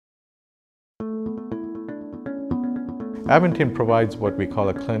Aventyn provides what we call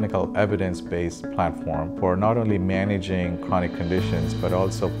a clinical evidence-based platform for not only managing chronic conditions, but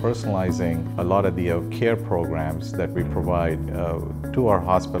also personalizing a lot of the care programs that we provide to our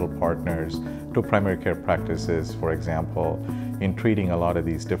hospital partners, to primary care practices, for example, in treating a lot of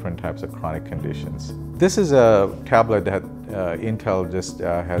these different types of chronic conditions. This is a tablet that Intel just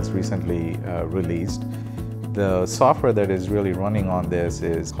has recently released. The software that is really running on this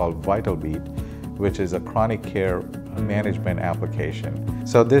is called VitalBeat, which is a chronic care management application.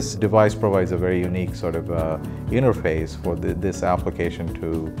 So this device provides a very unique sort of interface for this application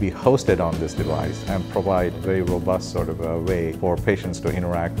to be hosted on this device and provide a very robust sort of a way for patients to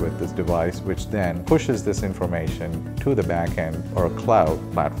interact with this device, which then pushes this information to the back-end or cloud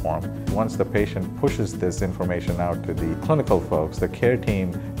platform. Once the patient pushes this information out to the clinical folks, the care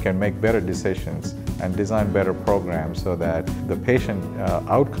team can make better decisions and design better programs so that the patient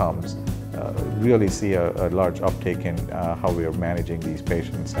outcomes really see a large uptake in how we are managing these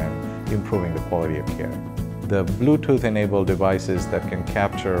patients and improving the quality of care. The Bluetooth-enabled devices that can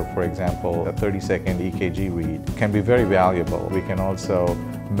capture, for example, a 30-second EKG read can be very valuable. We can also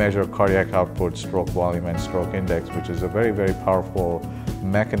measure cardiac output, stroke volume, and stroke index, which is a very, very powerful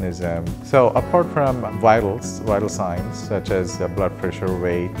mechanism. So apart from vital signs such as blood pressure,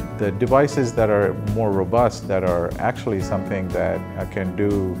 weight, the devices that are more robust, that are actually something that can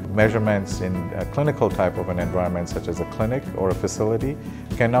do measurements in a clinical type of an environment such as a clinic or a facility,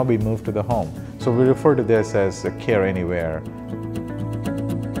 can now be moved to the home. So we refer to this as care anywhere.